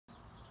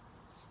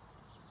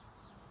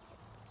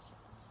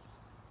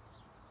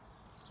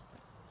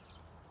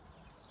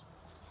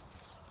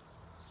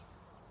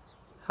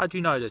How do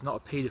you know there's not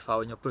a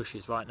paedophile in your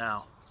bushes right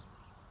now?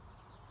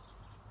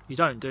 You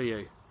don't, do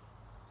you?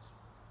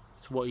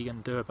 So what are you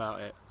going to do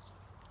about it?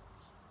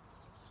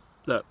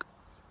 Look,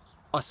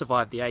 I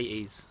survived the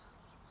 80s.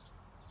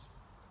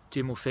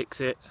 Jim will fix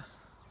it.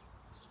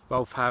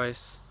 Rolf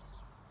Harris.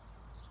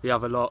 The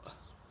other lot.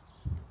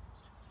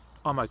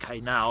 I'm okay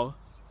now.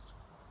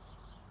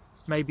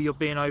 Maybe you're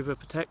being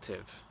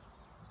overprotective.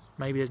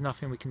 Maybe there's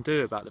nothing we can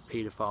do about the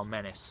paedophile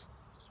menace.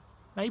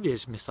 Maybe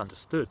it's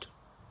misunderstood.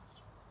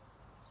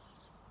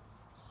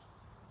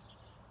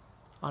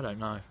 I don't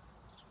know.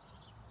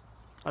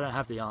 I don't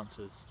have the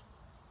answers.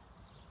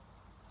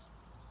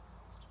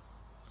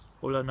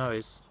 All I know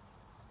is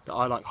that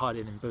I like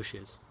hiding in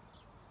bushes,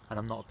 and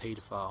I'm not a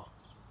paedophile.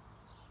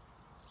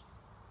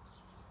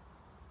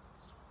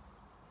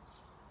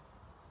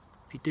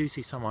 If you do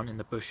see someone in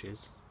the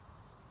bushes,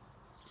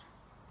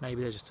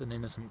 maybe they're just an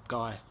innocent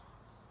guy.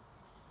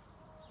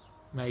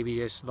 Maybe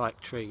they just like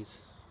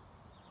trees.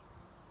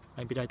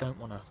 Maybe they don't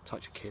want to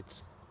touch your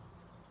kids.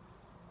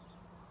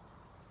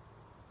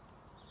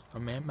 Or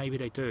maybe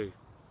they do.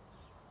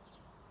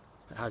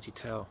 But how do you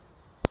tell?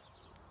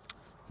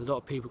 There's a lot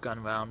of people going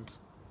around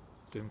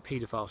doing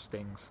paedophile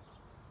stings.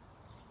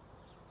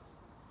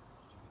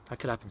 That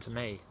could happen to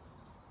me,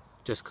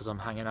 just because I'm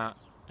hanging out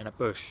in a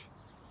bush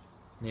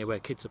near where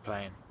kids are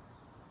playing.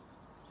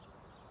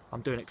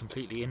 I'm doing it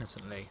completely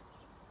innocently.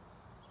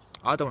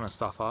 I don't want to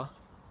suffer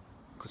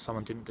because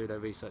someone didn't do their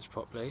research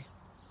properly.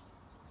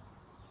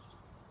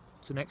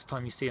 So next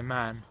time you see a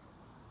man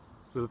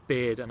with a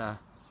beard and a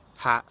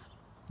hat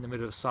in the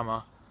middle of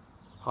summer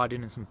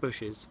hiding in some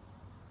bushes,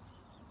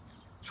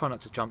 try not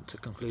to jump to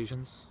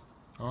conclusions,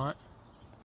 alright?